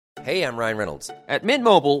Hey, I'm Ryan Reynolds. At Mint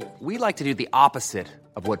Mobile, we like to do the opposite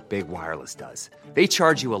of what Big Wireless does. They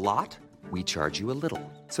charge you a lot, we charge you a little.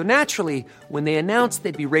 So naturally, when they announced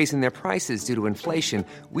they'd be raising their prices due to inflation,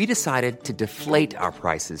 we decided to deflate our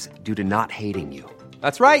prices due to not hating you.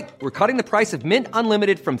 That's right. We're cutting the price of Mint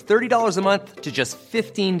Unlimited from $30 a month to just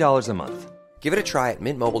 $15 a month. Give it a try at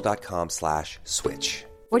mintmobile.com/switch.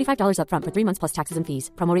 $45 up front for 3 months plus taxes and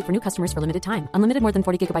fees. Promo rate for new customers for limited time. Unlimited more than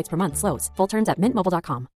 40 gigabytes per month. Slows full terms at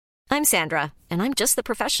mintmobile.com. I'm Sandra, and I'm just the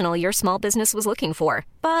professional your small business was looking for.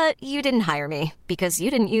 But you didn't hire me because you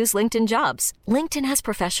didn't use LinkedIn Jobs. LinkedIn has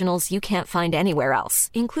professionals you can't find anywhere else,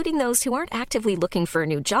 including those who aren't actively looking for a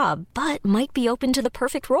new job, but might be open to the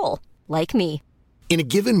perfect role, like me. In a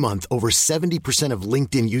given month, over 70% of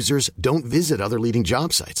LinkedIn users don't visit other leading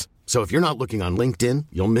job sites. So if you're not looking on LinkedIn,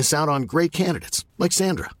 you'll miss out on great candidates like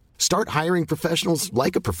Sandra. Start hiring professionals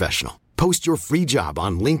like a professional. Post your free job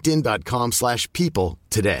on linkedin.com/people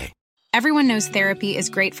today. Everyone knows therapy is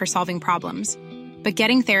great for solving problems, but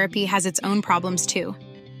getting therapy has its own problems too,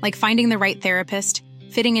 like finding the right therapist,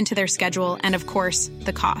 fitting into their schedule, and of course,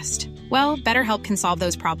 the cost. Well, BetterHelp can solve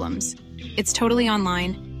those problems. It's totally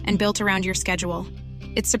online and built around your schedule.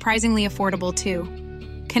 It's surprisingly affordable too.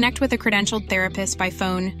 Connect with a credentialed therapist by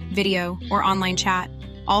phone, video, or online chat,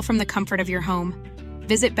 all from the comfort of your home.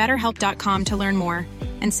 Visit BetterHelp.com to learn more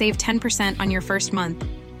and save 10% on your first month.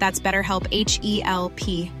 That's BetterHelp,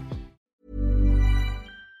 H-E-L-P.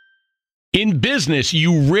 In business,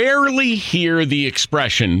 you rarely hear the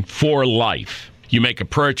expression "for life." You make a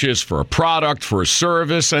purchase for a product, for a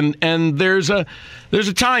service, and there's a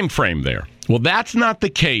time frame there. Well, that's not the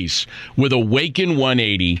case with Awaken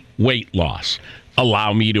 180 weight loss.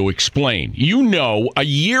 Allow me to explain. You know, a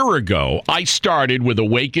year ago, I started with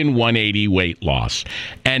Awaken 180 weight loss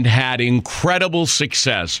and had incredible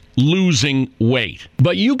success losing weight.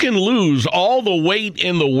 But you can lose all the weight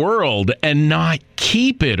in the world and not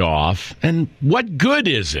keep it off. And what good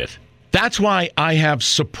is it? That's why I have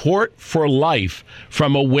support for life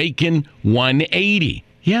from Awaken 180.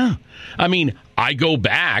 Yeah. I mean, I go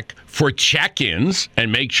back for check-ins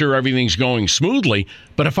and make sure everything's going smoothly.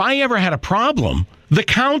 But if I ever had a problem, the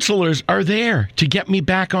counselors are there to get me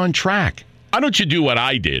back on track. Why don't you do what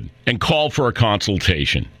I did and call for a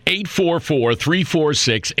consultation?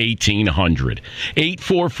 844-346-1800.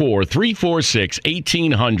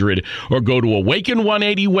 844-346-1800 or go to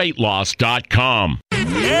awaken180weightloss.com.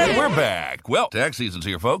 And we're back. Well, tax season's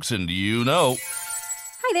here, folks, and you know...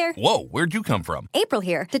 Hi there. Whoa, where'd you come from? April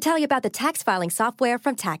here to tell you about the tax filing software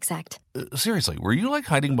from TaxAct. Seriously, were you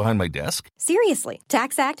hiding behind my desk? Seriously,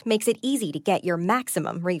 TaxAct makes it easy to get your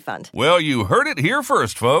maximum refund. Well, you heard it here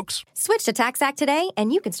first, folks. Switch to TaxAct today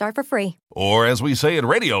and you can start for free. Or as we say in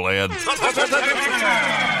Radioland...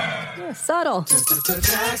 Subtle.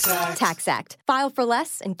 TaxAct. File for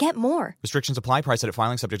less and get more. Restrictions apply. Price edit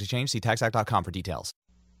filing subject to change. See taxact.com for details.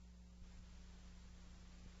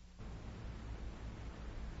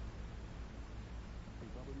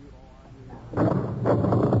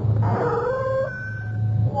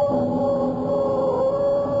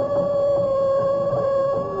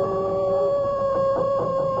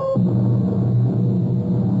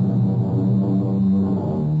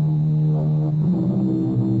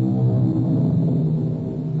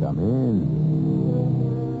 Come in.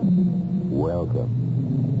 Welcome.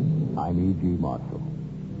 I'm E.G. Marshall,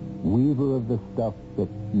 weaver of the stuff that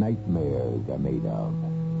nightmares are made of.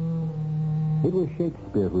 It was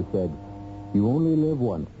Shakespeare who said, "You only live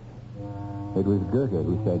once." It was Goethe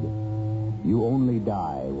who said, "You only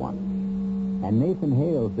die once." And Nathan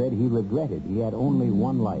Hale said he regretted he had only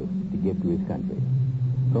one life to give to his country.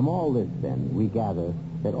 From all this, then, we gather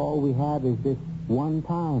that all we have is this one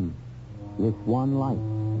time, this one life.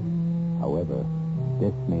 However,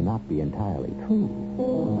 this may not be entirely true,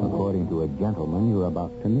 according to a gentleman you're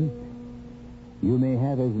about to meet. You may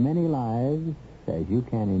have as many lives as you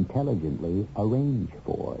can intelligently arrange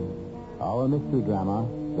for. Our mystery drama,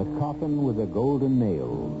 The Coffin with the Golden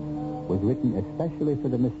Nails, was written especially for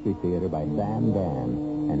the Mystery Theater by Sam Dan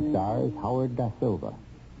and stars Howard Da Silva.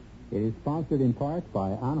 It is sponsored in part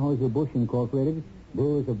by Anheuser-Busch Incorporated,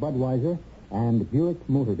 Brewers of Budweiser, and Buick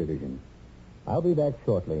Motor Division. I'll be back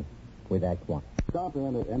shortly with Act One. Stop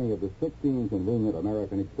in at any of the 16 convenient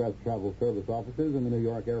American Express travel service offices in the New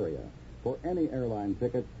York area. For any airline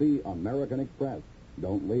ticket, see American Express.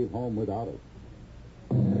 Don't leave home without it.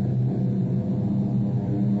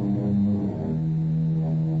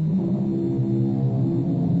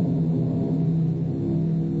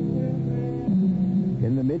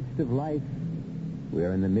 In the midst of life, we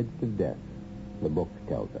are in the midst of death, the book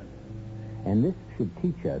tells us. And this should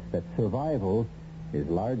teach us that survival is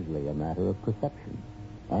largely a matter of perception.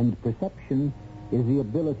 And perception is the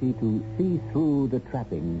ability to see through the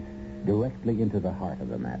trappings directly into the heart of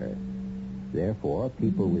the matter. Therefore,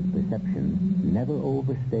 people with perception never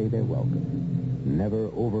overstay their welcome, never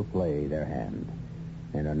overplay their hand,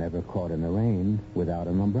 and are never caught in the rain without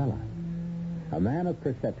an umbrella. A man of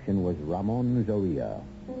perception was Ramon Zorilla,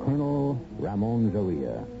 Colonel Ramon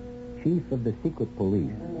Zorilla, chief of the secret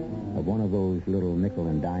police of one of those little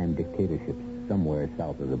nickel-and-dime dictatorships somewhere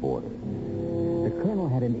south of the border. The colonel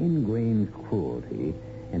had an ingrained cruelty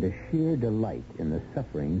and a sheer delight in the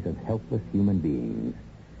sufferings of helpless human beings.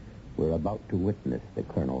 We're about to witness the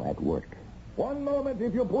colonel at work. One moment,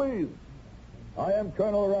 if you please. I am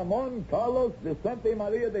Colonel Ramon Carlos Vicente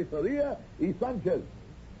Maria de Soria y Sanchez,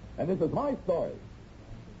 and this is my story.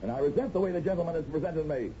 And I resent the way the gentleman has presented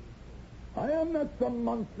me. I am not some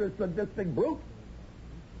monstrous, sadistic brute.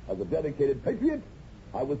 As a dedicated patriot,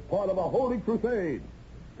 I was part of a holy crusade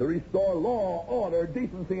to restore law, order,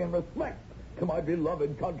 decency, and respect to my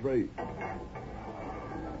beloved country.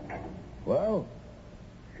 Well,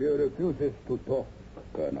 she refuses to talk,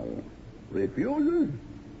 Colonel. Refuses?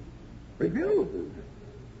 Refuses?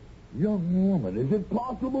 Young woman, is it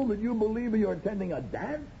possible that you believe you're attending a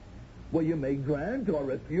dance where you may grant or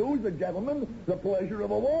refuse a gentleman the pleasure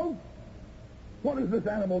of a waltz? What does this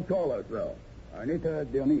animal call herself? Anita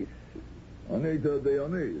Dionys. Anita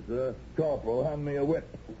Dionys. Corporal, hand me a whip.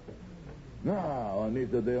 Now,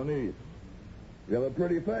 Anita Dionys, you have a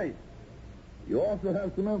pretty face. You also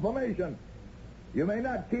have some information. You may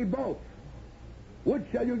not keep both. Which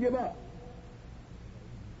shall you give up?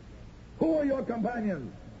 Who are your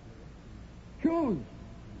companions? Choose.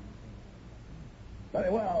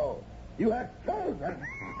 Very well. You have chosen.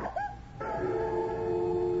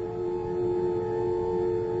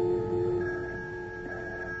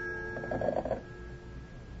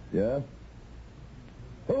 Yes?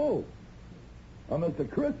 Who? Oh, Mr.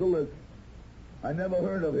 Chrysalis. I never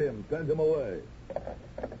heard of him. Send him away.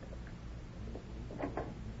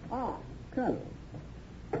 Ah, Colonel.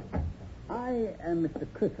 I am Mr.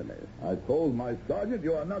 Chrysalis. I told my sergeant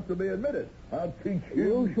you are not to be admitted. I'll teach him.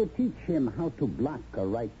 You should teach him how to block a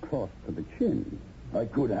right cross to the chin. I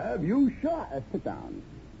could have you shot. Sit down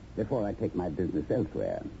before I take my business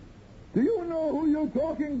elsewhere. Do you know who you're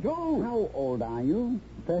talking to? How old are you?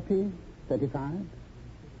 30? 35?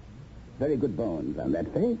 Very good bones on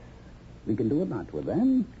that face. We can do a lot with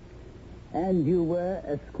them. And you were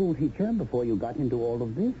a school teacher before you got into all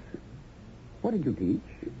of this? What did you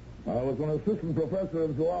teach? I was an assistant professor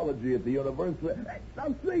of zoology at the university.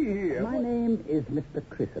 Now, see here. My name is Mr.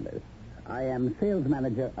 Chrysalis. I am sales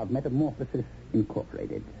manager of Metamorphosis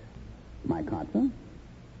Incorporated. My card, sir?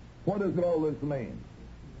 What does all this mean?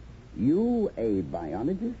 You, a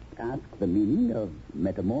biologist, ask the meaning of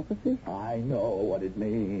metamorphosis? I know what it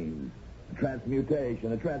means. A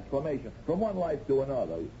transmutation, a transformation from one life to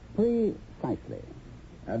another. Precisely.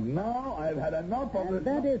 And now I've had enough of it.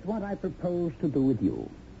 That is what I propose to do with you.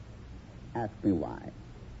 Ask me why.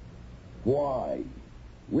 Why?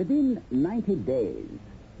 Within 90 days,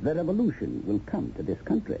 the revolution will come to this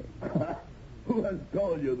country. Who has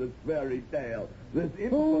told you this fairy tale? This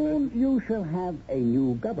infamous... Soon you shall have a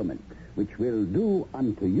new government, which will do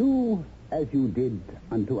unto you as you did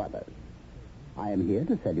unto others. I am here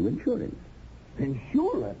to sell you insurance.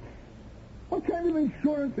 Insurance? What kind of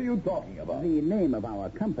insurance are you talking about? The name of our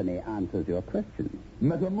company answers your question.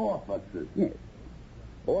 Metamorphosis? Yes.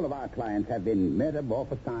 All of our clients have been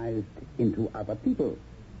metamorphosized into other people,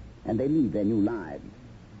 and they lead their new lives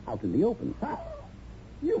out in the open.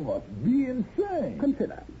 You must be insane.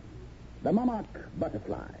 Consider the monarch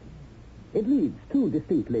butterfly. It leads two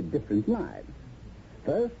distinctly different lives.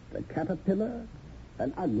 First, a caterpillar,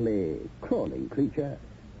 an ugly, crawling creature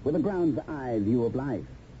with a ground's eye view of life.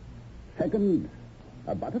 Second,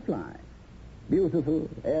 a butterfly, beautiful,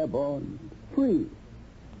 airborne, free.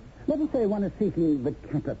 Let us say one is seeking the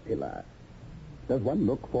caterpillar. Does one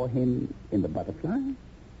look for him in the butterfly?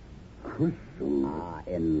 Chrysalis. Ah,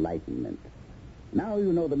 enlightenment. Now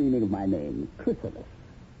you know the meaning of my name, Chrysalis.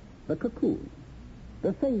 The cocoon.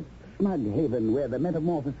 The safe, snug haven where the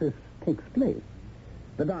metamorphosis takes place.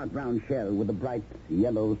 The dark brown shell with the bright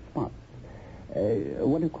yellow spots.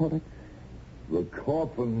 What do you call it? The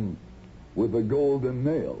coffin with the golden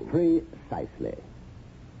nail. Precisely.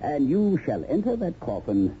 And you shall enter that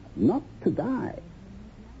coffin not to die,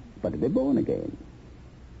 but to be born again.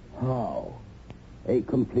 How? A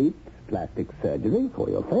complete plastic surgery for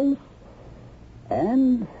your face,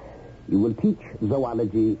 and you will teach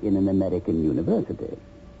zoology in an American university.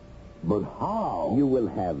 But how? You will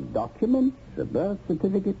have documents, a birth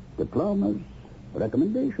certificate, diplomas,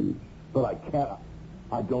 recommendations. But I can't.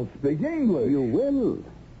 I don't speak English. You will.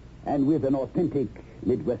 and with an authentic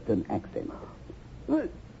Midwestern accent. This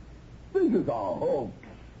is a hoax.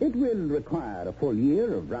 It will require a full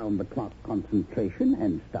year of round-the-clock concentration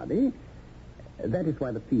and study. That is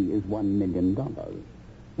why the fee is $1 million.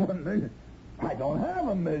 $1 million? I don't have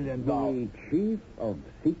 $1 million. The chief of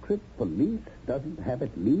secret police doesn't have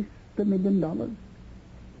at least $1 million?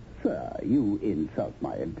 Sir, you insult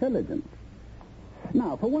my intelligence.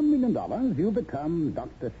 Now, for $1 million, you become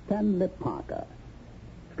Dr. Stanley Parker.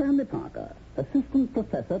 Stanley Parker, assistant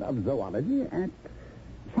professor of zoology at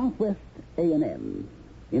Southwest A&M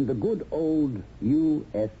in the good old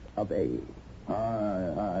U.S. of A.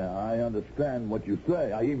 I understand what you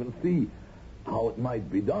say. I even see how it might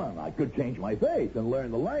be done. I could change my face and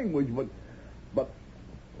learn the language, but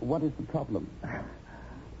what is the problem?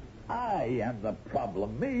 I am the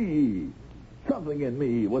problem. Me. Something in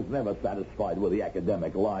me was never satisfied with the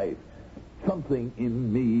academic life. Something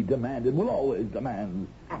in me demanded, will always demand,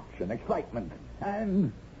 action, excitement,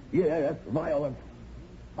 and, yes, violence.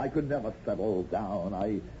 I could never settle down.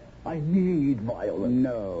 I need violence.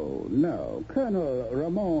 No. Colonel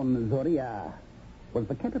Ramon Zoria was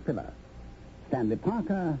the caterpillar. Stanley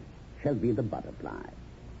Parker shall be the butterfly.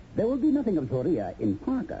 There will be nothing of Zoria in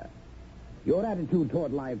Parker. Your attitude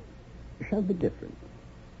toward life shall be different.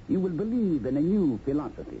 You will believe in a new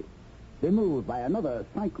philosophy, be moved by another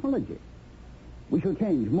psychology. We shall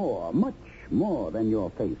change more, much more than your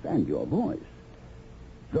face and your voice.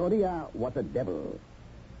 Zoria was a devil.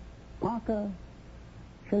 Parker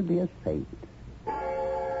shall be a saint.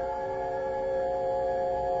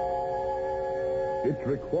 It's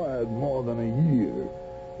required more than a year,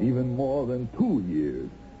 even more than 2 years.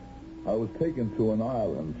 I was taken to an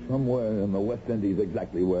island somewhere in the West Indies,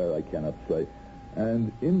 exactly where I cannot say.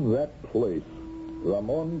 And in that place,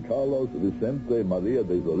 Ramon Carlos Vicente Maria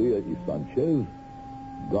de Zoria y Sanchez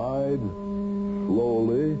died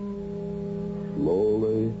slowly,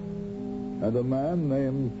 and a man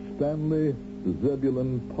named Stanley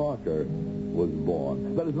Zebulon Parker was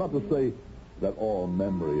born. That is not to say that all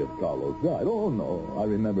memory of Carlos died. Oh, no. I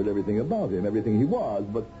remembered everything about him, everything he was,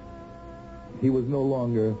 but he was no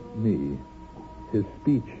longer me. His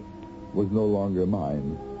speech was no longer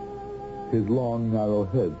mine. His long, narrow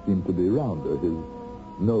head seemed to be rounder, his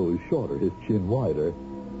nose shorter, his chin wider.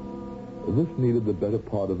 This needed the better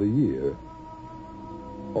part of a year.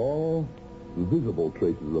 All visible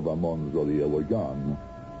traces of Ramon Zoria were gone,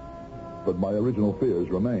 but my original fears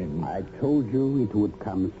remained. I told you it would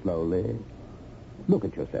come slowly. Look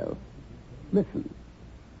at yourself. Listen.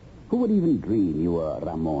 Who would even dream you were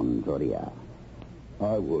Ramon Zoria?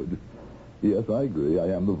 I would. Yes, I agree. I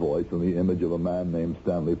am the voice and the image of a man named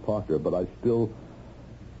Stanley Parker, but I still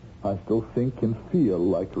think and feel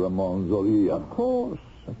like Ramon Zoria. Of course,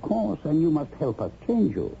 and you must help us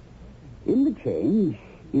change you. In the change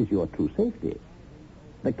is your true safety.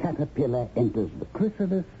 The caterpillar enters the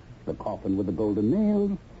chrysalis, the coffin with the golden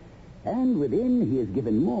nails, and within he is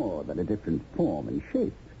given more than a different form and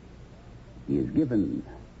shape. He is given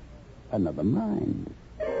another mind.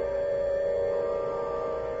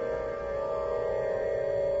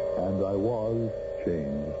 And I was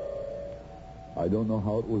changed. I don't know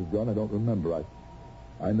how it was done. I don't remember.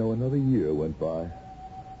 I know another year went by.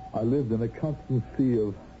 I lived in a constant sea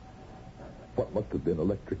of what must have been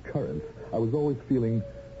electric currents. I was always feeling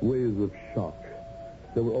waves of shock.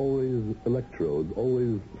 There were always electrodes,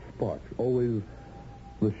 always sparks, always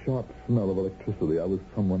the sharp smell of electricity. I was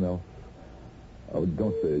someone else. Oh,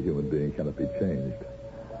 don't say a human being cannot be changed.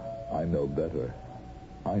 I know better.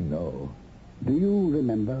 I know. Do you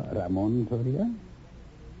remember Ramon Zoria?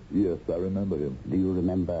 Yes, I remember him. Do you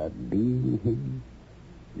remember being him?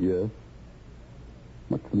 Yes.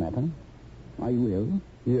 What's the matter? Are you ill?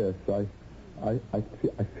 Yes, I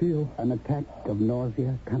feel... An attack of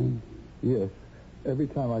nausea coming? Yes. Every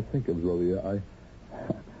time I think of Zoria,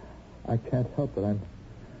 I can't help it.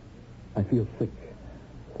 I feel sick.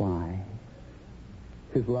 Why?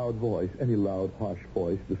 His loud voice, any loud, harsh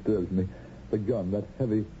voice, disturbs me. The gun, that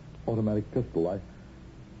heavy automatic pistol,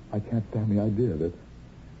 I can't stand the idea of it.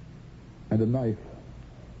 And a knife,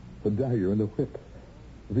 the dagger and the whip.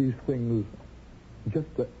 These things,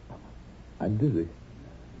 I'm dizzy.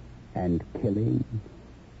 And killing?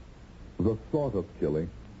 The thought of killing,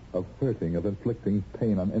 of hurting, of inflicting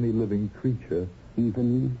pain on any living creature.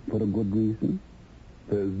 Even for a good reason?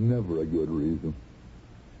 There's never a good reason.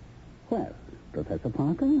 Well, Professor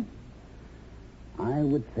Parker, I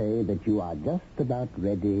would say that you are just about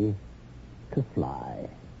ready to fly.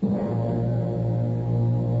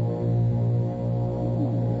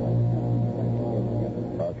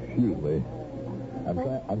 Excuse me.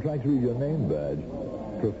 I'm trying to read your name badge.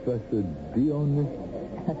 Professor Dionys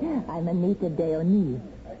I'm Anita Deonis.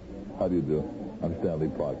 How do you do? I'm Stanley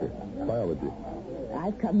Parker, biology.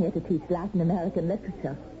 I've come here to teach Latin American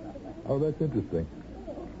literature. Oh, that's interesting.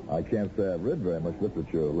 I can't say I've read very much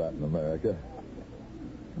literature of Latin America.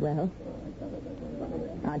 Well,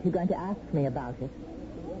 aren't you going to ask me about it?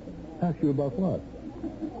 Ask you about what?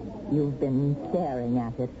 You've been staring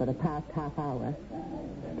at it for the past half hour.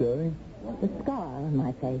 Staring? The scar on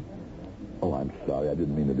my face. Oh, I'm sorry. I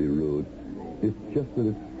didn't mean to be rude. It's just that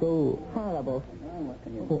it's so... Horrible.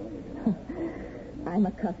 I'm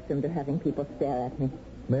accustomed to having people stare at me.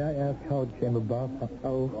 May I ask how it came about?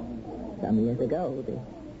 Oh, some years ago, the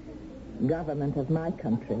government of my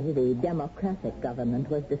country, the democratic government,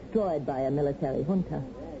 was destroyed by a military junta.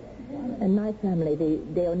 And my family, the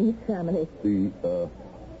Deonis family... The,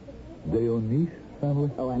 Deonis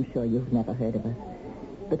family? Oh, I'm sure you've never heard of us.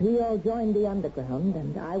 But we all joined the underground,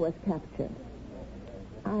 and I was captured.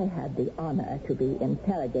 I had the honor to be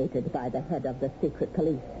interrogated by the head of the secret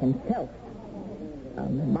police himself. A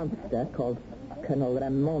monster called Colonel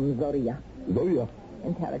Ramon Zoria. Zoria?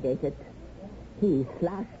 Interrogated. He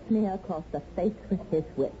slashed me across the face with his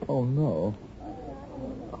whip. Oh, no.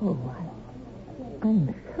 Oh,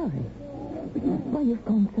 I'm sorry. Why, you've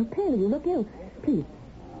gone so pale. You look ill. Please,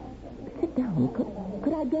 sit down.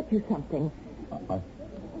 Could I get you something?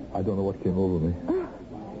 I don't know what came over me.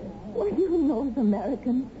 Well, you North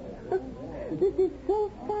Americans. This is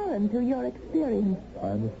so foreign to your experience. I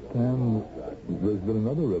understand there's been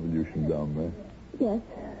another revolution down there. Yes.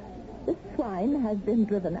 The swine has been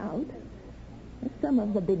driven out. Some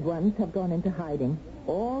of the big ones have gone into hiding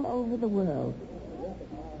all over the world.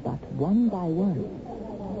 But one by one,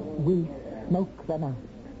 we smoke them out.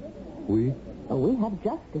 We? Oh, we have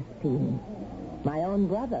justice teams. My own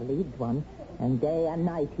brother leads one, and day and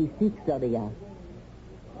night he seeks Zoria.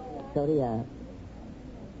 Zoria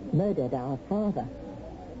murdered our father.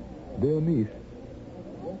 Deonis?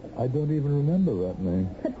 I don't even remember that name.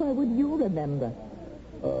 But why would you remember?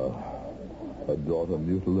 A daughter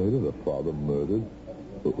mutilated, a father murdered.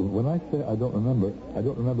 When I say I don't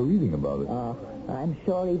remember reading about it. Oh, I'm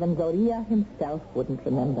sure even Zoria himself wouldn't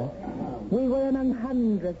remember. We were among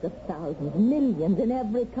hundreds of thousands, millions. In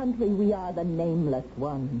every country, we are the nameless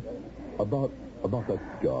ones. About that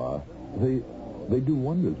scar, they do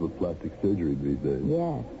wonders with plastic surgery these days.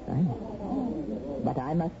 Yes, I know. But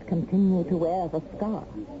I must continue to wear the scar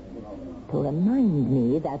to remind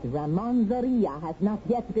me that Ramon Zoria has not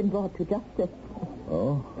yet been brought to justice.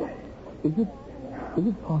 Oh? Is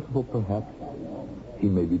it possible, perhaps, he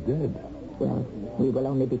may be dead? Well, we will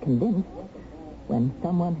only be convinced when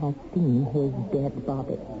someone has seen his dead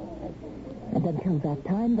body. And until that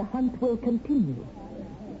time, the hunt will continue.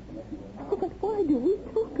 Oh, but why do we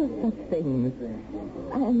talk of such things?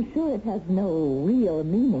 I am sure it has no real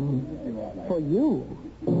meaning for you.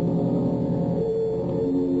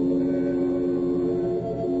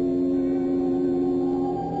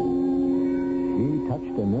 She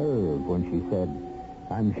touched a nerve when she said,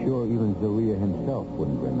 I'm sure even Zoria himself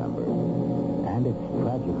wouldn't remember. And it's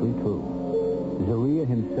tragically true. Zoria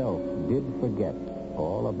himself did forget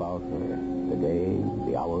all about her. The day,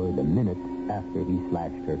 the hour, the minute after he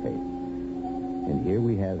slashed her face. And here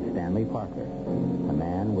we have Stanley Parker, a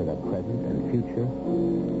man with a present and future,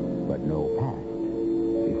 but no past.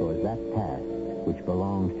 Because that past, which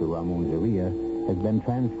belongs to Ramon Zoria, has been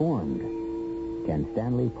transformed. Can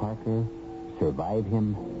Stanley Parker survive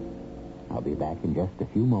him? I'll be back in just a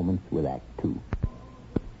few moments with Act 2.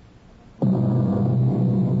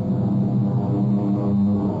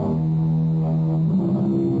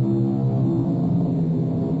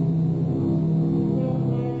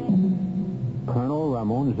 Colonel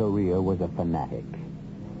Ramon Zoria was a fanatic.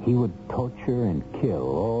 He would torture and kill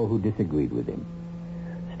all who disagreed with him.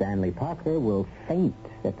 Stanley Parker will faint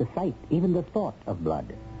at the sight, even the thought of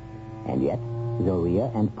blood. And yet,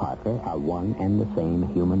 Zoria and Parker are one and the same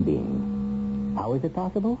human being. How is it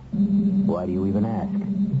possible? Why do you even ask?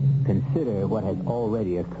 Consider what has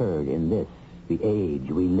already occurred in this, the age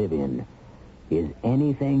we live in. Is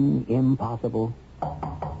anything impossible?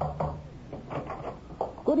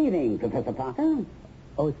 Good evening, Professor Parker.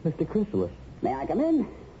 Oh, it's Mr. Chrysalis. May I come in?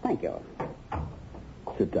 Thank you.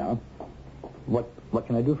 Sit down. What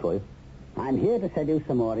can I do for you? I'm here to sell you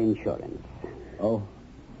some more insurance. Oh,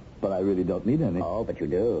 but I really don't need any. Oh, but you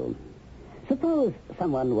do. Suppose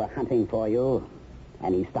someone were hunting for you,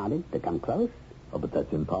 and he started to come close. Oh, but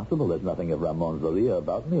that's impossible. There's nothing of Ramon Zoria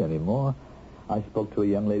about me anymore. I spoke to a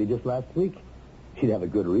young lady just last week. She'd have a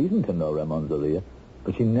good reason to know Ramon Zoria,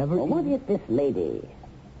 but she never... Well, what if this lady,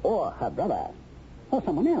 or her brother, or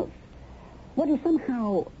someone else, were to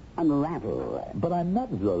somehow unravel... But I'm not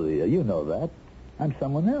Zoria, you know that. I'm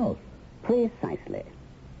someone else. Precisely.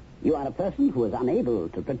 You are a person who is unable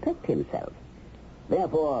to protect himself.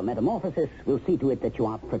 Therefore, metamorphosis will see to it that you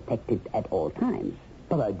are protected at all times.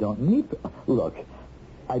 But I don't need to. Look,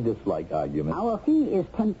 I dislike arguments. Our fee is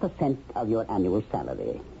 10% of your annual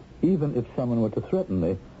salary. Even if someone were to threaten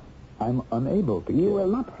me, I'm unable to kill. You will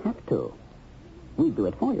not have to. We do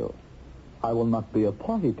it for you. I will not be a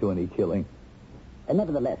party to any killing.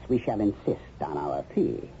 Nevertheless, we shall insist on our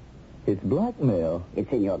fee. It's blackmail.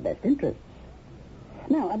 It's in your best interests.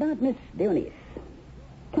 Now, about Miss Dionys.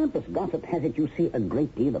 Campus gossip has it you see a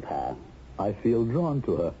great deal of her. I feel drawn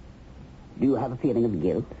to her. Do you have a feeling of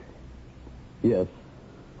guilt? Yes.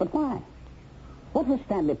 But why? What has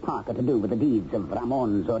Stanley Parker to do with the deeds of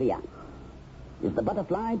Ramon Zoria? Is the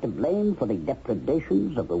butterfly to blame for the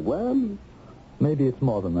depredations of the worm? Maybe it's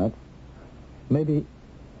more than that. Maybe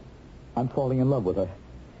I'm falling in love with her.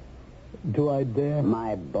 Do I dare?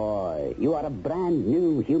 My boy, you are a brand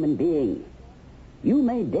new human being. You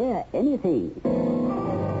may dare anything.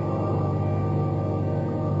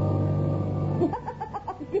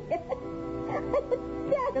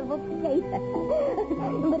 Terrible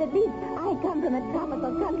potato. But at least I come from a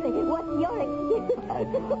tropical country. What's your excuse?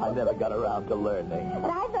 I never got around to learning.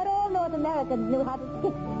 But I thought all North Americans knew how to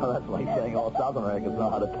skip. Well, that's like saying all South Americans know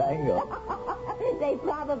how to tango. They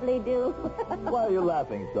probably do. Why are you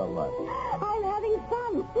laughing so much? I'm having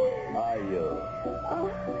fun. Are you? Oh,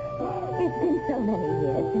 it's been so many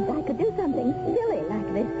years since I could do something silly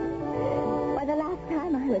like this. Why, the last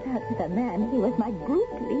time I was out with a man, he was my group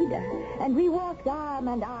leader, and we walked arm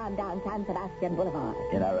in arm down San Sebastian Boulevard.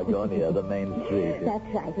 In Aragonia, the main street. That's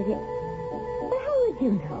right. But how would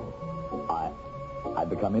you know? I've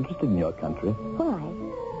become interested in your country. Why?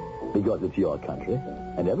 Because it's your country,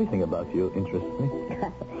 and everything about you interests me.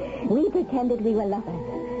 We pretended we were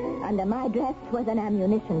lovers. Under my dress was an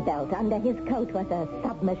ammunition belt. Under his coat was a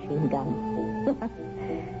submachine gun.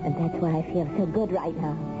 And that's why I feel so good right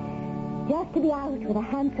now. Just to be out with a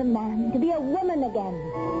handsome man, to be a woman again.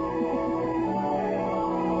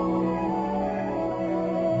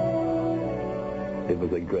 It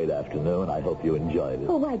was a great afternoon. I hope you enjoyed it.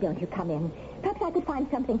 Oh, why don't you come in? Perhaps I could find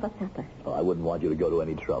something for supper. Oh, I wouldn't want you to go to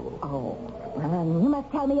any trouble. Oh, you must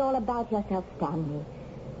tell me all about yourself, Stanley.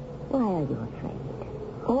 Why are you afraid?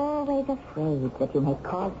 Always afraid that you may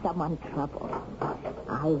cause someone trouble.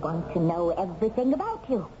 I want to know everything about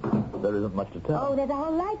you. There isn't much to tell. Oh, there's a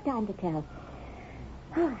whole lifetime to tell.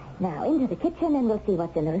 All right, now, into the kitchen, and we'll see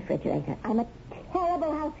what's in the refrigerator. I'm a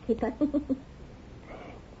terrible housekeeper.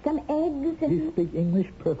 Some eggs. You speak English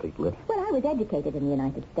perfectly. Well, I was educated in the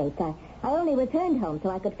United States. I only returned home so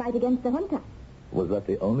I could fight against the junta. Was that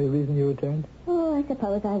the only reason you returned? Oh, I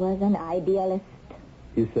suppose I was an idealist.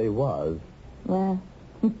 You say was. Well,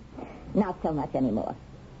 not so much anymore.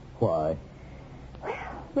 Why? Well,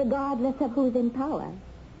 regardless of who's in power,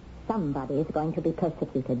 somebody is going to be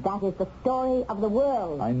persecuted. That is the story of the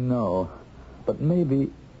world. I know. But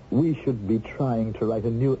maybe we should be trying to write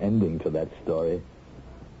a new ending to that story.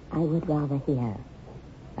 I would rather hear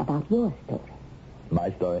about your story.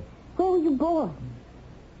 My story? Where were you born?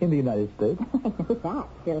 In the United States. I know that,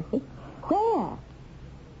 silly. Where?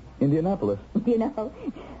 Indianapolis. You know,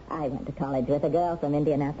 I went to college with a girl from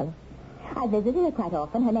Indianapolis. I visited her quite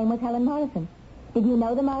often. Her name was Helen Morrison. Did you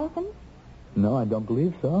know the Morrisons? No, I don't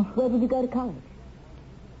believe so. Where did you go to college?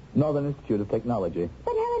 Northern Institute of Technology.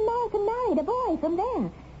 But Helen Morrison married a boy from there.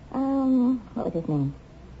 What was his name?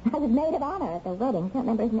 I was maid of honor at the wedding. Can't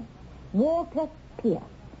remember his name. Walter Pierce.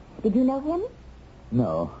 Did you know him?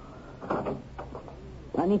 No.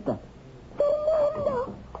 Anita.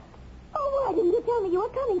 Fernando! Oh, why didn't you tell me you were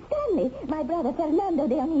coming? Stanley, my brother, Fernando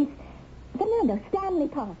Dionys. Fernando, Stanley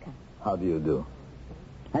Parker. How do you do?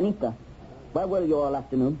 Anita, where were you all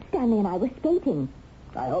afternoon? Stanley and I were skating.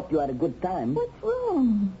 I hope you had a good time. What's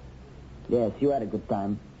wrong? Yes, you had a good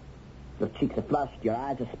time. Your cheeks are flushed, your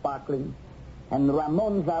eyes are sparkling. And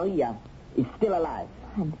Ramon Zaria is still alive.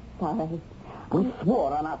 I'm sorry. We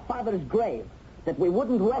swore on our father's grave that we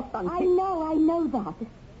wouldn't rest until... I know that.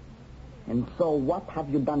 And so what have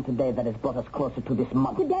you done today that has brought us closer to this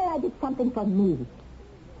moment? Today I did something for me.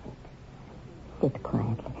 Sit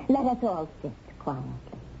quietly. Let us all sit quietly.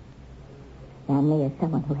 Stanley is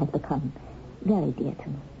someone who has become very dear to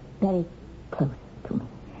me, very close to me.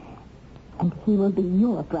 And he will be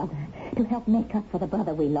your brother to help make up for the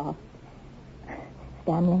brother we lost.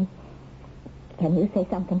 Stanley, can you say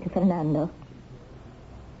something to Fernando?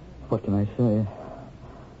 What can I say?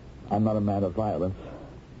 I'm not a man of violence.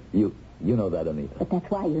 You know that, Anita. But that's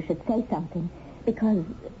why you should say something. Because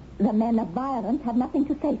the men of violence have nothing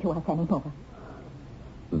to say to us anymore.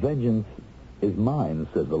 Vengeance is mine,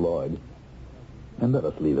 says the Lord. And let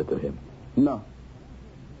us leave it to him. No.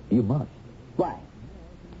 You must. Why?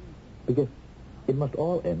 Because it must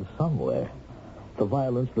all end somewhere. The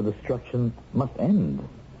violence, the destruction must end.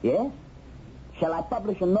 Yes? Shall I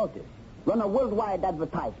publish a notice? Run a worldwide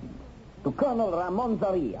advertisement to Colonel Ramon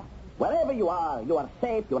Zoria. Wherever you are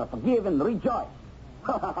safe, you are forgiven, rejoice.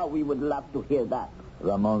 We would love to hear that.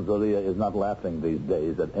 Ramon Zoria is not laughing these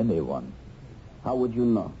days at anyone. How would you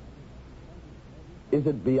know? Is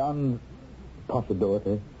it beyond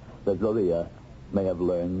possibility that Zoria may have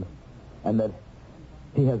learned and that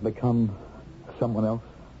he has become someone else?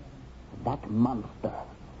 That monster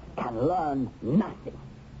can learn nothing.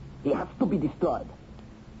 He has to be destroyed.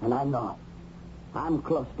 And I know. I'm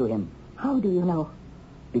close to him. How do you know?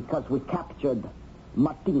 Because we captured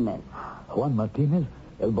Martinez. Juan Martinez?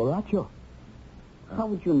 El Borracho? How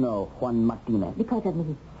would you know Juan Martinez? Because of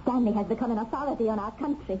me. Stanley has become an authority on our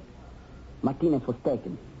country. Martinez was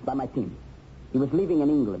taken by my team. He was living in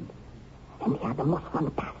England. And he had the most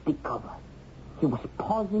fantastic cover. He was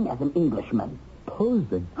posing as an Englishman.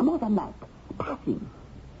 Posing? More than that. Passing.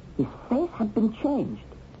 His face had been changed.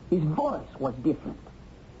 His voice was different.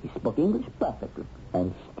 He spoke English perfectly.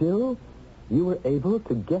 And still, you were able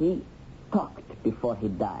to get... He talked before he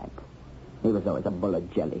died. He was always a bull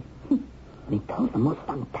of jelly. And he told the most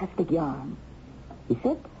fantastic yarn. He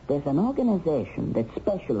said there's an organization that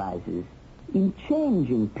specializes in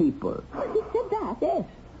changing people. He said that? Yes.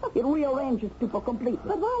 It rearranges people completely.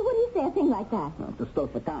 But why would he say a thing like that? To stall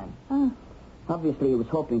for time. Obviously, he was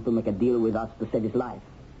hoping to make a deal with us to save his life.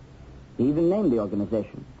 He even named the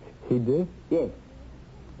organization. He did? Yes.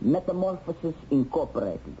 Metamorphosis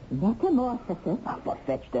Incorporated. Metamorphosis?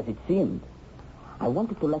 Far-fetched as it seemed. I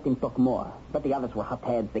wanted to let him talk more, but the others were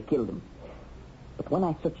hotheads. They killed him. But when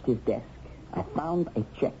I searched his desk, I found a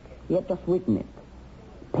check. He had just written it.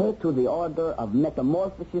 Paid to the order of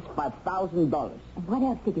Metamorphosis $5,000. And what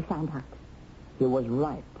else did you find out? He was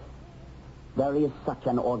right. There is such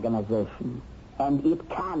an organization, and it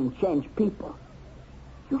can change people.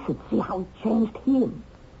 You should see how it changed him.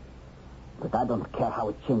 But I don't care how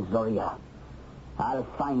it changed Zoria. I'll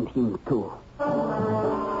find him, too.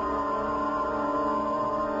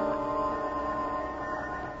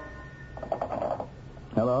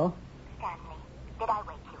 Hello? Stanley, did I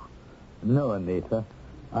wake you? No, Anita.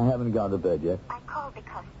 I haven't gone to bed yet. I called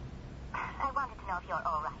because I wanted to know if you're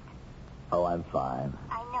all right. Oh, I'm fine.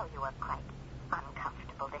 I know you were quite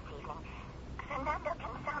uncomfortable this evening. Fernando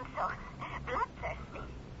can sound so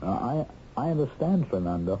bloodthirsty. I understand,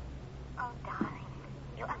 Fernando. Oh, darling,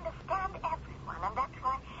 you understand everyone, and that's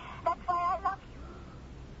why I love you.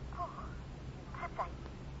 Oh, perhaps I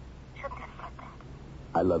shouldn't have said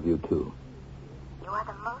that. I love you, too. You are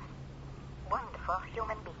the most wonderful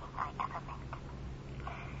human being I ever met.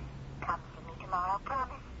 Come see me tomorrow,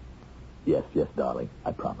 promise? Yes, darling.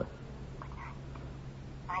 I promise. Good night,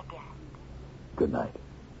 my dear. Good night.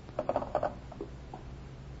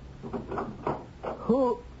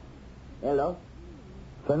 Who? Hello?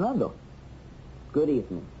 Fernando. Good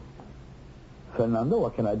evening. Fernando,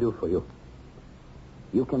 what can I do for you?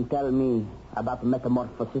 You can tell me about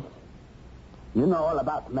metamorphosis? You know all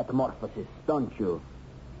about metamorphosis, don't you,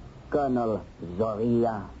 Colonel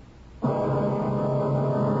Zoria?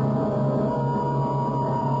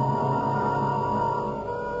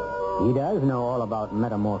 He does know all about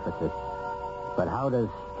metamorphosis. But how does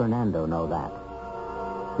Fernando know that?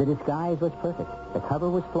 The disguise was perfect. The cover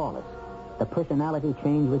was flawless. The personality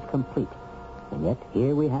change was complete. And yet,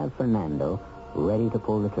 here we have Fernando ready to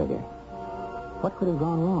pull the trigger. What could have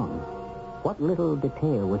gone wrong? What little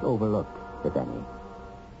detail was overlooked, if any?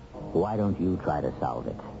 Why don't you try to solve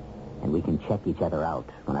it? And we can check each other out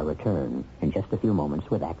when I return in just a few moments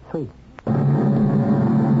with Act 3.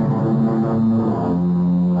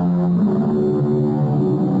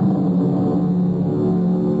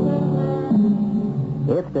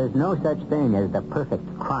 If there's no such thing as the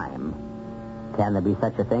perfect crime, can there be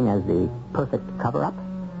such a thing as the perfect cover-up?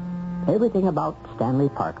 Everything about Stanley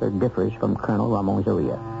Parker differs from Colonel Ramon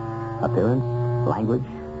Zoria. Appearance, language,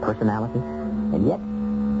 personality. And yet,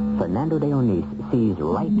 Fernando de Onís sees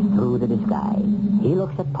right through the disguise. He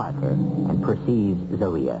looks at Parker and perceives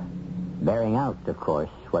Zoria. Bearing out, of course,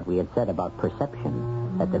 what we had said about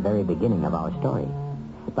perception at the very beginning of our story.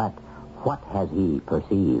 But what has he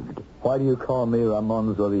perceived? Why do you call me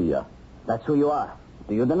Ramon Zoria? That's who you are.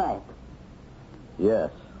 Do you deny it?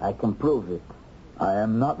 Yes. I can prove it. I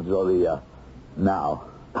am not Zoria now.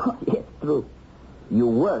 Yes, true. You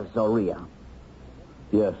were Zoria.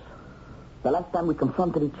 Yes. The last time we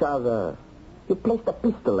confronted each other, you placed a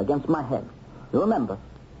pistol against my head. You remember?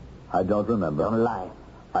 I don't remember. Don't lie.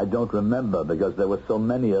 I don't remember because there were so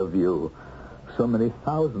many of you. So many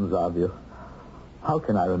thousands of you. How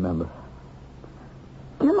can I remember?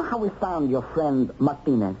 Do you know how we found your friend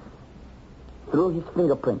Martinez? Through his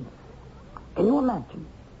fingerprints. Can you imagine?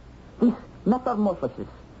 These metamorphoses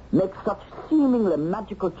make such seemingly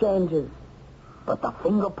magical changes, but the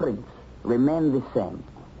fingerprints remain the same.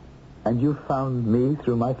 And you found me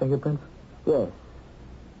through my fingerprints? Yes.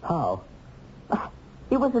 How?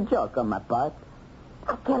 It was a joke on my part.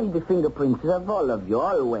 I carried the fingerprints of all of you,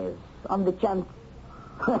 always, on the chance.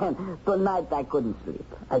 Tonight I couldn't sleep.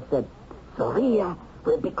 I said, Soria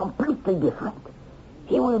will be completely different.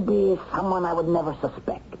 He will be someone I would never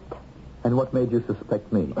suspect. And what made you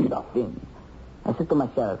suspect me? Nothing. I said to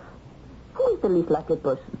myself, who is the least likely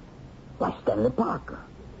person? Why, Stanley Parker.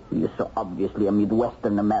 He is so obviously a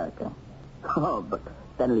Midwestern American. Oh, but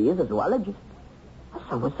Stanley is a zoologist.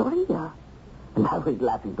 So was Soria. And I was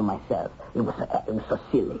laughing to myself. It was so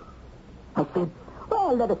silly. I said,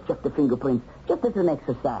 well, let us check the fingerprints just as an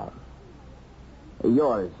exercise.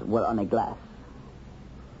 Yours were on a glass.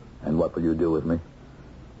 And what will you do with me?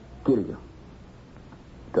 Kill you.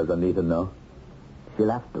 Does Anita know?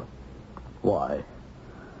 She'll have to. Why?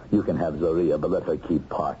 You can have Zoria, but let her keep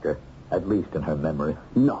Parker, at least in her memory.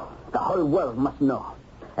 No, the whole world must know,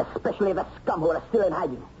 especially the scum who are still in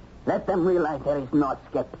hiding. Let them realize there is no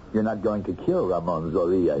escape. You're not going to kill Ramon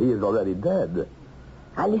Zoria. He is already dead.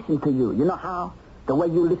 I listen to you. You know how? The way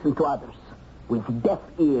you listen to others. With deaf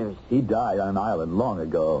ears. He died on an island long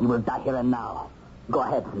ago. He will die here and now. Go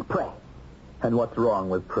ahead and pray. And what's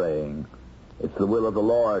wrong with praying? It's the will of the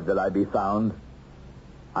Lord that I be found.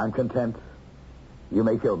 I'm content. You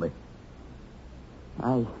may kill me.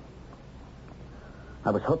 I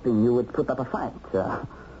was hoping you would put up a fight. I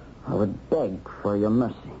would beg for your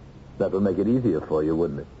mercy. That would make it easier for you,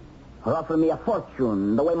 wouldn't it? Or offer me a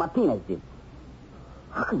fortune the way Martinez did.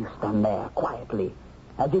 How can you stand there quietly,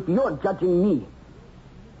 as if you're judging me?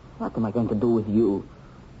 What am I going to do with you?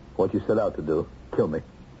 What you set out to do. Kill me.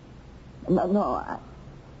 No,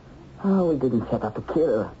 we didn't set out to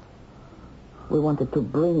kill. We wanted to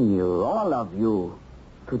bring you, all of you,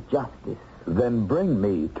 to justice. Then bring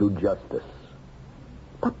me to justice.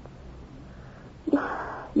 But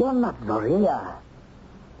you're not Zoria.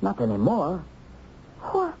 Not anymore.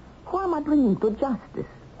 Who am I bringing to justice?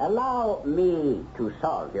 Allow me to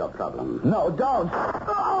solve your problem. No, don't.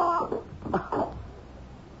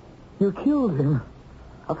 You killed him.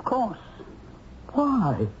 Of course.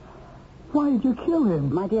 Why? Why did you kill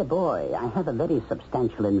him? My dear boy, I have a very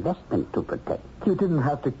substantial investment to protect. You didn't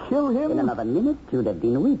have to kill him? In another minute, you'd have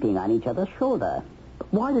been weeping on each other's shoulder.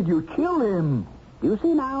 Why did you kill him? Do you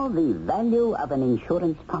see now the value of an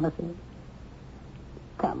insurance policy?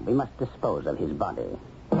 Come, we must dispose of his body.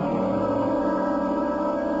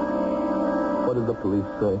 What did the police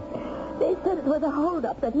say? They said it was a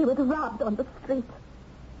hold-up, that he was robbed on the street.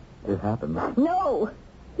 It happened. No,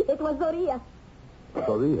 it was Zoria.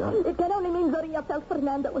 Zoria? It can only mean Zoria felt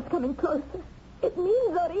Fernando was coming closer. It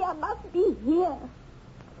means Zoria must be here.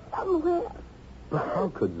 Somewhere. But how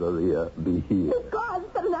could Zoria be here? Because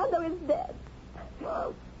Fernando is dead.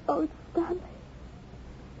 Oh, Stanley.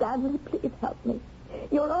 Stanley, please help me.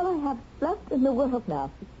 You're all I have left in the world now.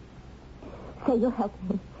 Say you'll help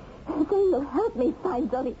me. Say you'll help me find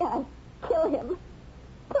Zoria. Kill him.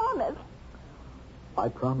 Promise. I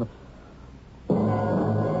promise.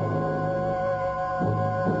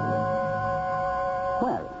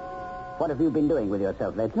 Well, what have you been doing with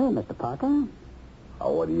yourself lately, Mr. Parker?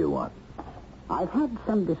 Oh, what do you want? I've had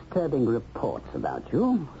some disturbing reports about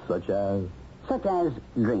you. Such as? Such as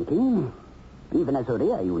drinking. Even as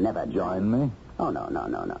Zoria, you never join me? Oh,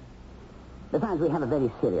 no. Besides, we have a very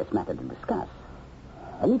serious matter to discuss.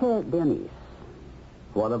 Anita Dionys.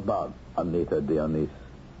 What about Anita Dionys?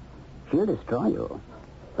 She'll destroy you.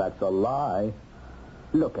 That's a lie.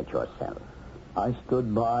 Look at yourself. I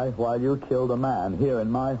stood by while you killed a man here in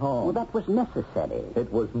my home. Well, that was necessary.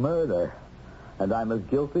 It was murder. And I'm as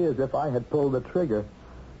guilty as if I had pulled the trigger.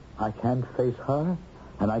 I can't face her,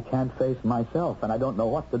 and I can't face myself, and I don't know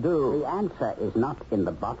what to do. The answer is not in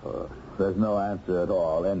the bottle. There's no answer at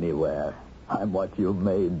all anywhere. I'm what you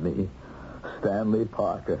made me. Stanley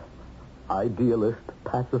Parker. Idealist,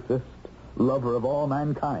 pacifist, lover of all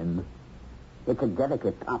mankind. It's a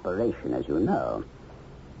delicate operation, as you know.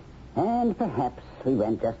 And perhaps we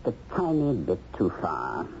went just a tiny bit too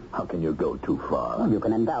far. How can you go too far? Well, you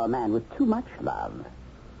can endow a man with too much love.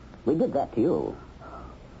 We did that to you.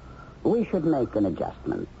 We should make an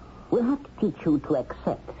adjustment. We'll have to teach you to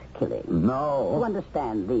accept killing. No. To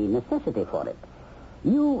understand the necessity for it.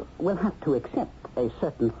 You will have to accept a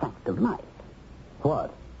certain fact of life.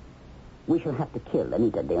 What? We shall have to kill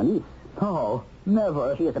Anita Dionys. No,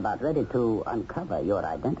 never. She is about ready to uncover your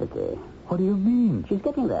identity. What do you mean? She's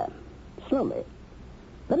getting there. Slowly.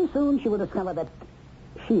 Very soon she will discover that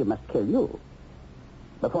she must kill you.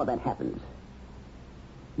 Before that happens,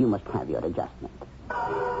 you must have your adjustment.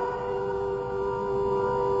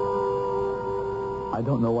 I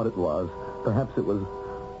don't know what it was. Perhaps it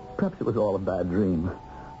was all a bad dream.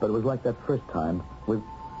 But it was like that first time with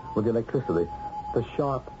the electricity. The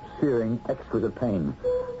sharp, searing, exquisite pain.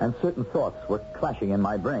 And certain thoughts were clashing in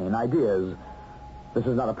my brain. Ideas. This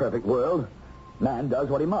is not a perfect world. Man does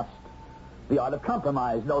what he must. The art of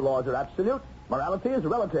compromise. No laws are absolute. Morality is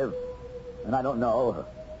relative. And I don't know.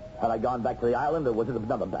 Had I gone back to the island, or was it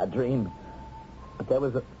another bad dream? But there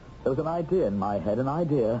was an idea in my head, an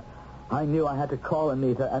idea. I knew I had to call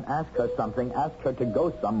Anita and ask her something, ask her to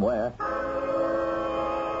go somewhere.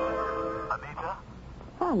 Anita?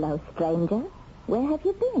 Hello, stranger. Where have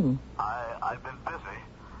you been? I've been busy.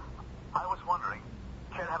 I was wondering,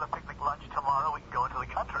 care to have a picnic lunch tomorrow? We can go into the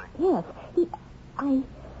country. Yes.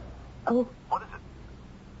 What is it?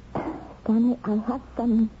 Stanley, I have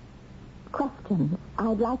some questions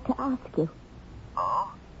I'd like to ask you.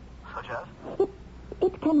 Oh? Such as?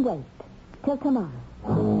 It can wait till tomorrow.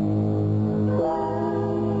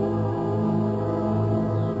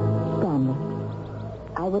 Stanley,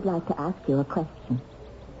 I would like to ask you a question.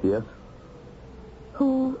 Yes?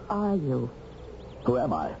 Who are you? Who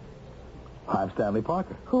am I? I'm Stanley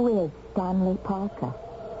Parker. Who is Stanley Parker?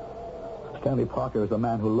 Stanley Parker is a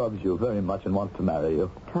man who loves you very much and wants to marry you.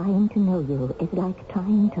 Trying to know you is like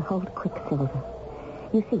trying to hold quicksilver.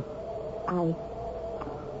 You see, I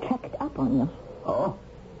checked up on you. Oh?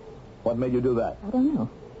 What made you do that? I don't know.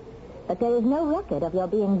 But there is no record of your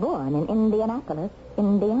being born in Indianapolis,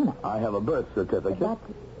 Indiana. I have a birth certificate. But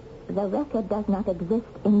the record does not exist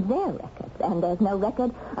in their records, and there's no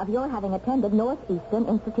record of your having attended Northeastern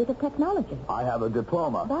Institute of Technology. I have a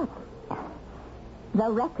diploma. But the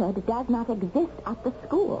record does not exist at the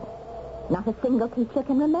school. Not a single teacher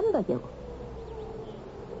can remember you.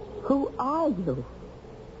 Who are you?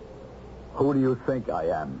 Who do you think I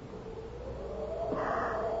am?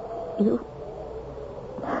 You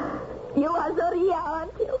are Zoria,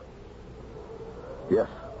 aren't you? Yes.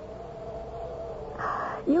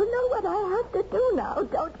 You know what I have to do now,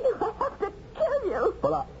 don't you? I have to kill you.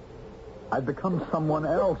 But I've become someone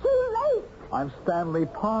else. It's too late. I'm Stanley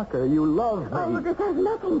Parker. You love me. Oh, this has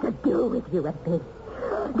nothing to do with you and me.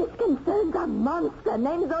 This concerns a monster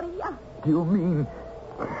named Zoria. Do you mean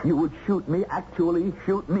you would shoot me, actually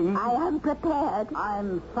shoot me? I am prepared.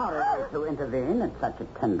 I'm sorry to intervene at such a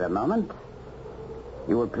tender moment.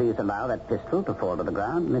 You will please allow that pistol to fall to the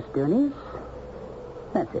ground, Miss Dunies?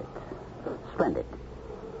 That's it. Splendid.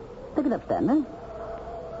 Pick it up, Stanley.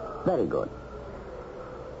 Very good.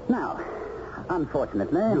 Now,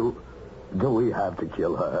 unfortunately... Do we have to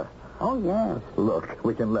kill her? Oh, yes. Look,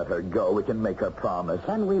 we can let her go. We can make her promise.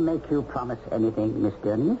 Can we make you promise anything, Miss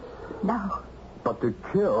Dunies? No. But to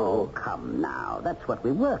kill... Oh, come now. That's what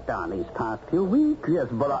we worked on these past few weeks. Yes,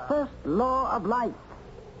 but the first law of life.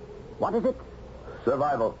 What is it?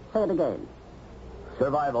 Survival. Say it again.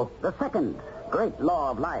 Survival. The second great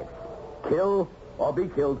law of life. Kill or be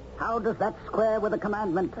killed. How does that square with the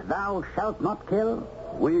commandment, thou shalt not kill?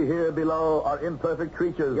 We here below are imperfect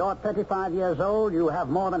creatures. You're 35 years old. You have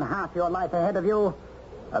more than half your life ahead of you.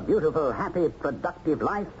 A beautiful, happy, productive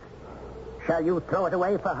life. Shall you throw it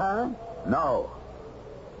away for her? No.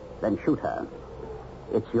 Then shoot her.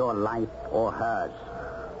 It's your life or hers.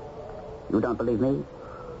 You don't believe me?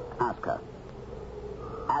 Ask her.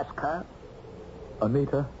 Ask her.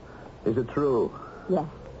 Anita, is it true? Yes.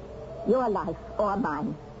 Your life or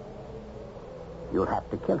mine. You'll have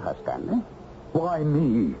to kill her, Stanley. Why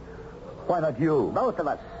me? Why not you? Both of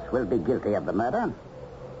us will be guilty of the murder.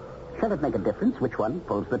 Shall it make a difference which one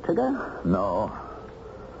pulls the trigger? No.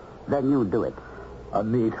 Then you do it.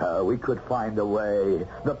 Anita, we could find a way.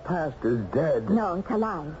 The past is dead. No, it's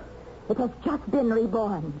alive. It has just been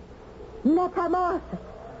reborn. Metamorphosis.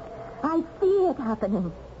 I see it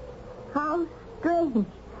happening. How strange.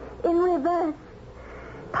 In reverse.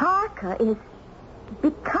 Parker is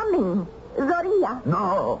becoming Zoria.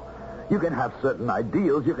 No. You can have certain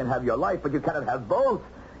ideals. You can have your life, but you cannot have both.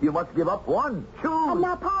 You must give up one. Choose. And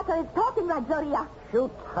now Parker is talking like Zoria.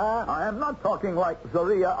 Shoot her. I am not talking like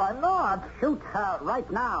Zoria. I'm not. Shoot her right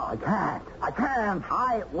now. I can't. I can't.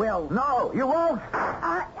 I will. No, you won't.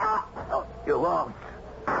 You won't.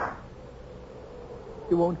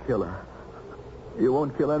 You won't kill her. You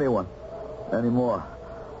won't kill anyone anymore.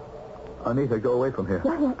 Anita, go away from here.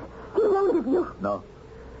 Not yet. He wounded you. No.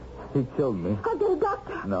 He killed me. I'll get a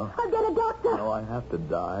doctor. No. I'll get a doctor. No, I have to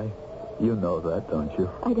die. You know that, don't you?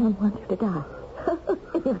 I don't want you to die.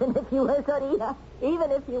 Even if you were, Soria.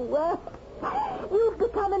 Even if you were. You've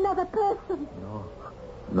become another person.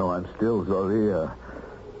 No, I'm still Zoria.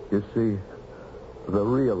 You see, the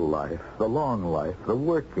real life, the long life, the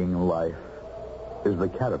working life is the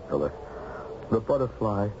caterpillar. The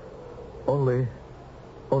butterfly only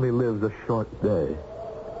lives a short day.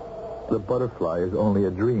 The butterfly is only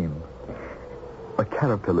a dream. A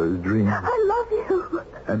caterpillar's dream. I love you.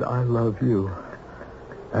 And I love you.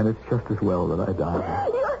 And it's just as well that I die.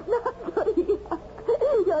 You're not Soria.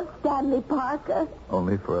 You're Stanley Parker.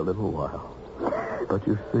 Only for a little while. But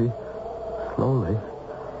you see, slowly,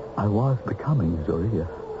 I was becoming Zoria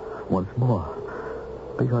once more.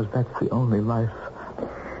 Because that's the only life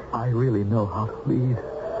I really know how to lead.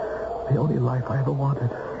 The only life I ever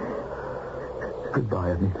wanted.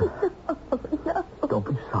 Goodbye, Anita. No. Don't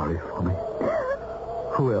be sorry for me.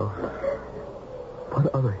 Who else? What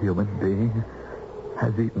other human being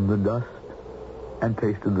has eaten the dust and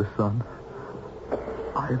tasted the sun?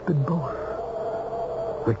 I have been both.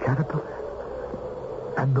 The caterpillar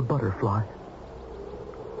and the butterfly.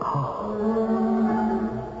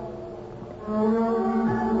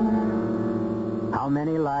 How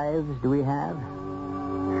many lives do we have?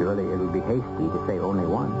 Surely it would be hasty to say only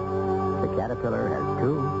one. The caterpillar has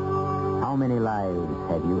two. How many lives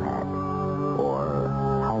have you had? Or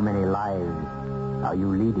how many lives are you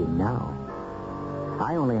leading now?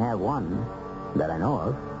 I only have one that I know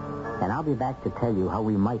of, and I'll be back to tell you how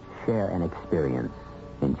we might share an experience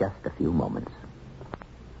in just a few moments.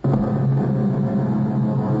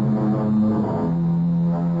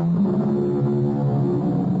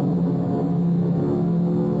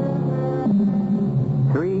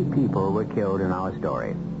 People were killed in our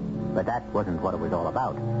story. But that wasn't what it was all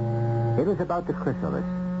about. It was about the chrysalis,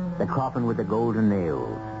 the coffin with the golden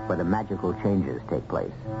nails, where the magical changes take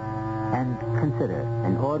place. And consider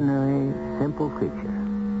an ordinary, simple creature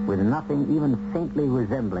with nothing even faintly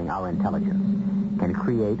resembling our intelligence can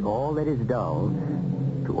create all that is dull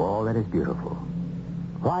to all that is beautiful.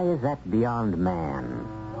 Why is that beyond man,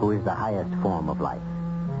 who is the highest form of life?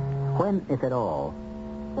 When, if at all,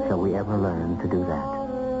 shall we ever learn to do that?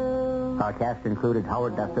 Our cast included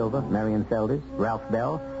Howard Da Silva, Marion Seldes, Ralph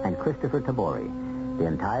Bell, and Christopher Tabori. The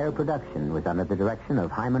entire production was under the direction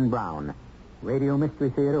of Hyman Brown. Radio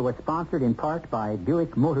Mystery Theater was sponsored in part by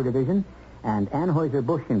Buick Motor Division and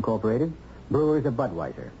Anheuser-Busch Incorporated, brewers of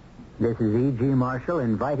Budweiser. This is E.G. Marshall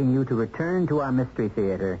inviting you to return to our Mystery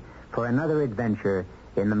Theater for another adventure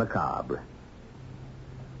in the macabre.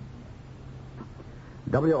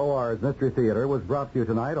 WOR's Mystery Theater was brought to you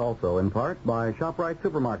tonight also in part by ShopRite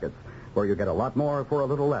Supermarkets, where you get a lot more for a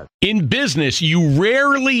little less. In business, you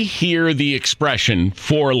rarely hear the expression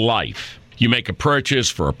for life. You make a purchase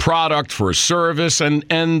for a product, for a service, and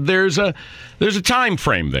there's a time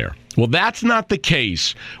frame there. Well, that's not the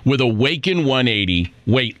case with Awaken 180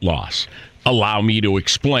 weight loss. Allow me to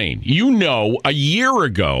explain. You know, a year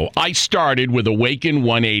ago, I started with Awaken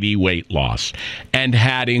 180 weight loss and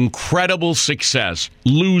had incredible success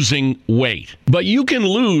losing weight. But you can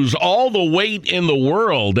lose all the weight in the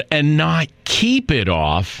world and not keep it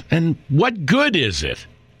off. And what good is it?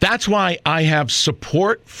 That's why I have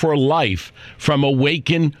support for life from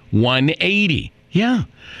Awaken 180. Yeah.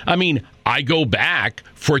 I mean, I go back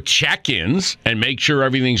for check-ins and make sure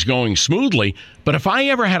everything's going smoothly. But if I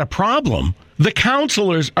ever had a problem, the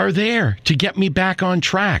counselors are there to get me back on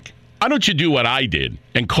track. Why don't you do what I did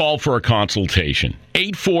and call for a consultation?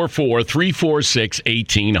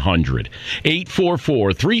 844-346-1800.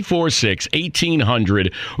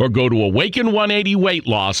 844-346-1800 or go to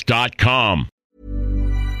awaken180weightloss.com.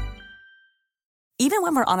 Even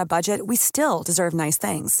when we're on a budget, we still deserve nice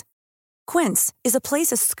things. Quince is a place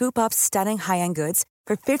to scoop up stunning high-end goods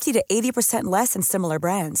for 50 to 80% less than similar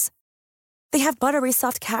brands. They have buttery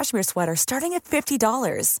soft cashmere sweaters starting at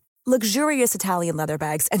 $50, luxurious Italian leather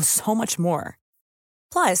bags, and so much more.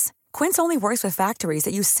 Plus, Quince only works with factories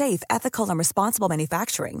that use safe, ethical, and responsible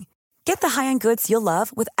manufacturing. Get the high-end goods you'll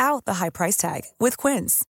love without the high price tag with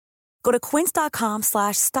Quince. Go to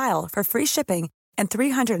quince.com/style for free shipping and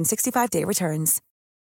 365-day returns.